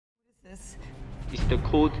This is the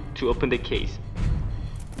code to open the case.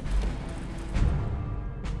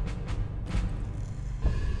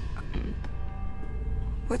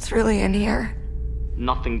 What's really in here?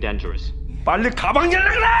 Nothing dangerous. 빨리 가방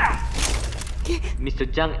열라! Mr.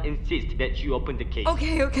 Zhang insists that you open the case.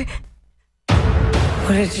 Okay.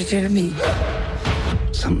 What did you do to me?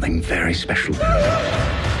 Something very special.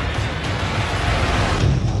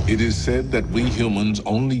 It is said that we humans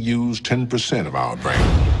only use 10% of our brain.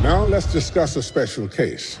 Now let's discuss a special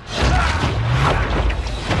case.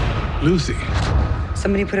 Lucy.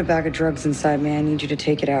 Somebody put a bag of drugs inside me. I need you to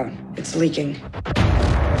take it out. It's leaking.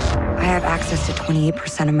 I have access to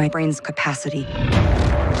 28% of my brain's capacity.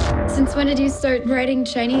 Since when did you start writing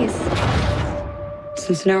Chinese?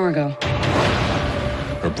 Since an hour ago.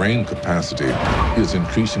 Her brain capacity is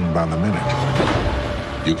increasing by the minute.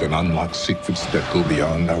 You can unlock secrets that go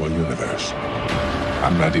beyond our universe.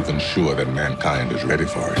 I'm not even sure that mankind is ready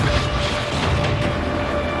for it.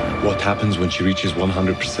 What happens when she reaches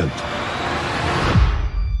 100%?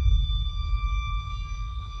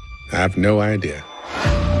 I have no idea.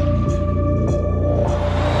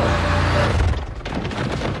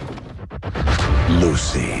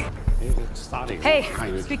 Lucy. Hey,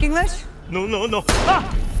 speak English? No.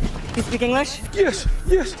 Ah! You speak English? Yes.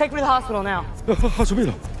 Take me to the hospital now.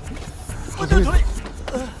 我的腿，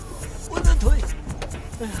我的腿。